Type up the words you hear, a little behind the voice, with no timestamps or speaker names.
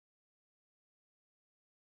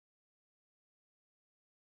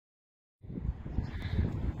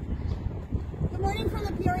morning from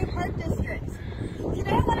the Peoria Park District. Today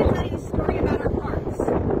I want to tell you a story about our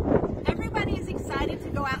parks. Everybody is excited to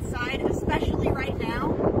go outside, especially right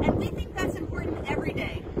now, and we think that's important every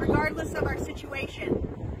day, regardless of our situation.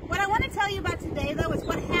 What I want to tell you about today, though, is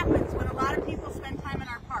what happens when a lot of people spend time in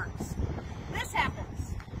our parks. This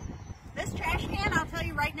happens. This trash can, I'll tell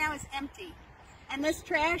you right now, is empty, and this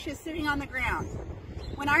trash is sitting on the ground.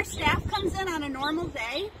 When our staff comes in on a normal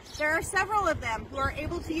day, there are several of them who are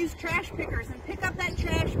able to use trash pickers and pick up that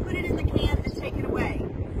trash, put it in the can, and take it away.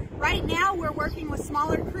 Right now, we're working with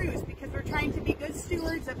smaller crews because we're trying to be good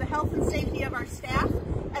stewards of the health and safety of our staff,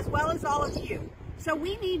 as well as all of you. So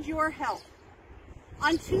we need your help.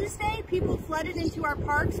 On Tuesday, people flooded into our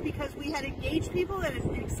parks because we had engaged people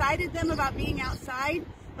and excited them about being outside,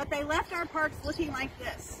 but they left our parks looking like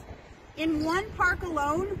this. In one park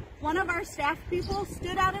alone, one of our staff people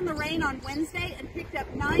stood out in the rain on Wednesday and picked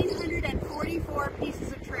up 944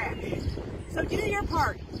 pieces of trash. So do your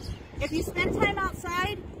part. If you spend time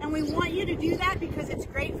outside, and we want you to do that because it's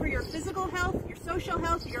great for your physical health, your social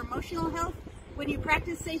health, your emotional health, when you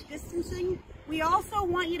practice safe distancing, we also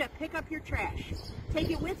want you to pick up your trash. Take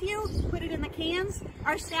it with you, put it in the cans.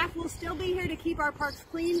 Our staff will still be here to keep our parks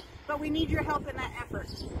clean, but we need your help in that effort.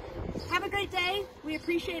 Have a great day. We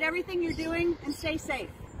appreciate everything you're doing, and stay safe.